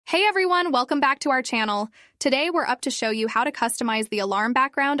Hey everyone, welcome back to our channel. Today we're up to show you how to customize the alarm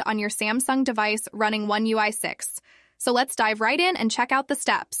background on your Samsung device running One UI 6. So let's dive right in and check out the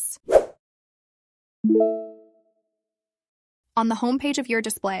steps. On the home page of your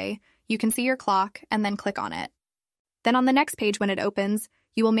display, you can see your clock and then click on it. Then on the next page when it opens,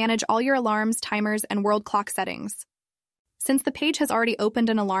 you will manage all your alarms, timers, and world clock settings. Since the page has already opened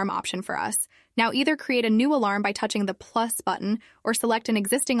an alarm option for us, now either create a new alarm by touching the plus button or select an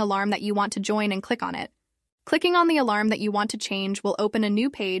existing alarm that you want to join and click on it. Clicking on the alarm that you want to change will open a new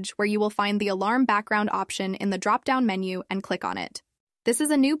page where you will find the alarm background option in the drop-down menu and click on it. This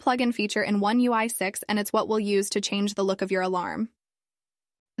is a new plugin feature in One UI 6 and it's what we'll use to change the look of your alarm.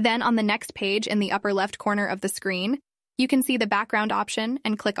 Then on the next page in the upper left corner of the screen, you can see the background option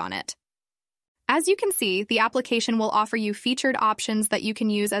and click on it. As you can see, the application will offer you featured options that you can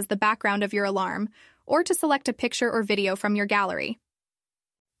use as the background of your alarm, or to select a picture or video from your gallery.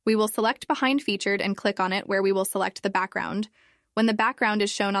 We will select Behind Featured and click on it where we will select the background. When the background is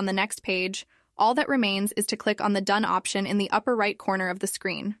shown on the next page, all that remains is to click on the Done option in the upper right corner of the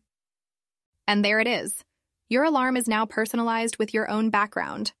screen. And there it is. Your alarm is now personalized with your own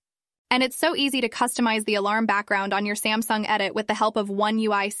background. And it's so easy to customize the alarm background on your Samsung Edit with the help of One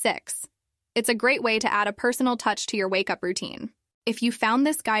UI 6. It's a great way to add a personal touch to your wake-up routine. If you found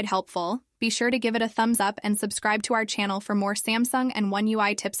this guide helpful, be sure to give it a thumbs up and subscribe to our channel for more Samsung and One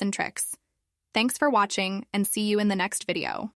UI tips and tricks. Thanks for watching, and see you in the next video.